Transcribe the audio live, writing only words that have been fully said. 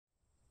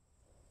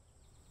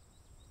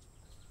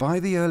By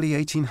the early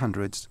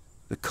 1800s,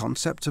 the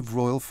concept of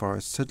royal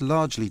forests had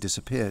largely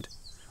disappeared,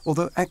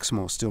 although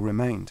Exmoor still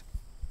remained.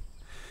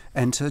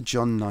 Enter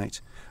John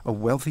Knight, a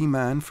wealthy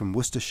man from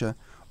Worcestershire,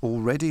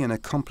 already an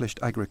accomplished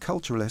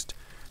agriculturalist,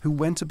 who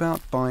went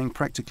about buying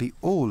practically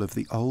all of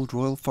the old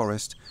royal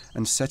forest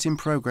and set in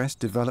progress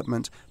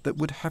development that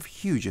would have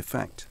huge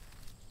effect.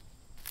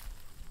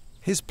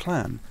 His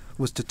plan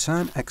was to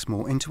turn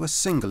Exmoor into a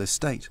single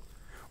estate,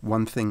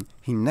 one thing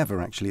he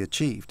never actually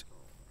achieved.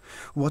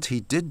 What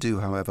he did do,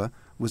 however,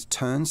 was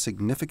turn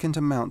significant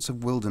amounts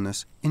of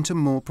wilderness into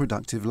more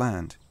productive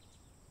land.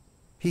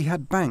 He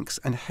had banks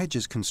and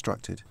hedges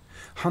constructed,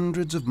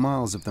 hundreds of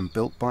miles of them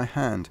built by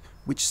hand,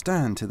 which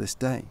stand to this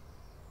day.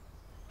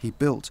 He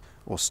built,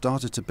 or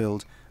started to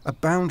build, a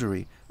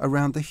boundary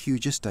around the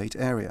huge estate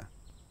area.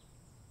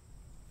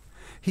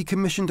 He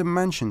commissioned a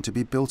mansion to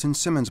be built in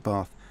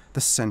Simmonsbath,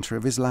 the centre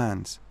of his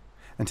lands,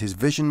 and his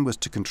vision was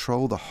to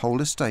control the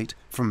whole estate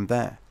from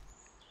there.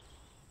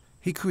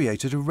 He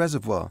created a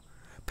reservoir,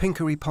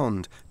 Pinkery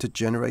Pond, to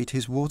generate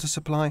his water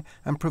supply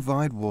and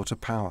provide water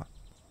power.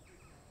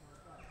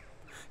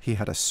 He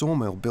had a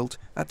sawmill built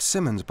at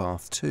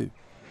Simmonsbath too.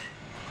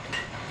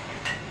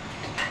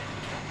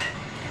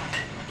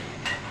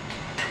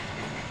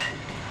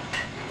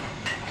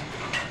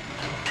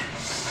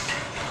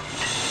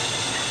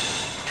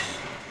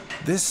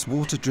 This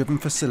water-driven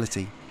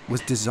facility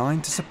was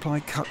designed to supply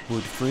cut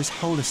wood for his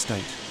whole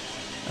estate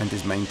and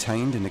is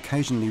maintained and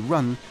occasionally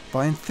run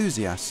by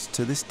enthusiasts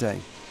to this day.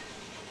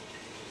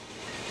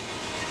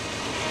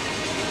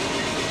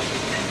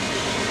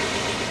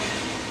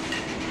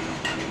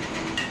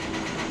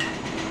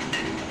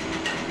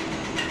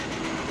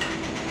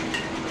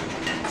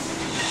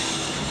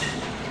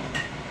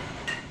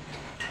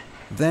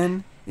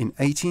 Then, in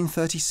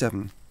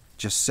 1837,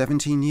 just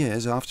 17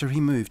 years after he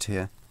moved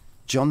here,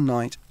 John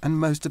Knight and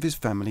most of his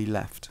family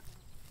left.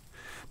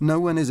 No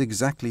one is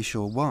exactly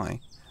sure why,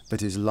 but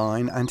his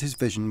line and his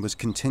vision was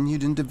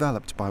continued and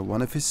developed by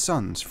one of his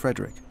sons,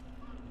 Frederick.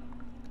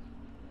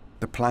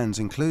 The plans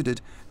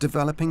included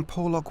developing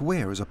Porlock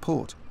Weir as a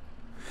port.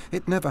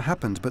 It never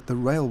happened, but the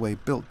railway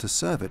built to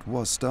serve it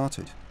was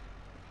started.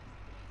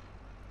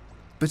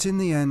 But in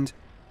the end,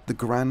 the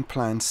grand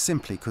plan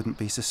simply couldn't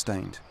be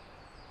sustained.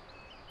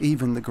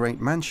 Even the great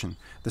mansion,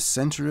 the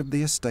centre of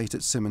the estate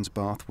at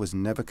Simmonsbath, was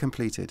never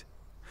completed.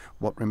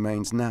 What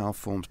remains now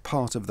forms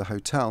part of the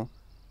hotel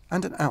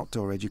and an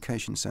outdoor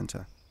education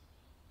centre.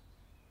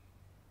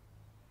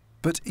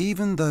 But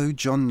even though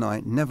John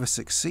Knight never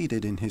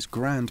succeeded in his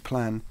grand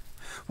plan,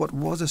 what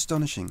was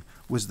astonishing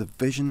was the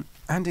vision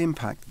and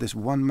impact this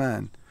one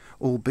man,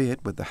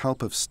 albeit with the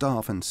help of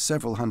staff and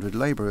several hundred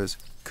labourers,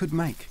 could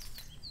make.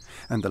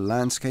 And the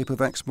landscape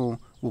of Exmoor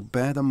will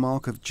bear the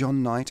mark of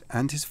John Knight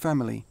and his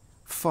family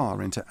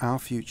far into our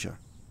future.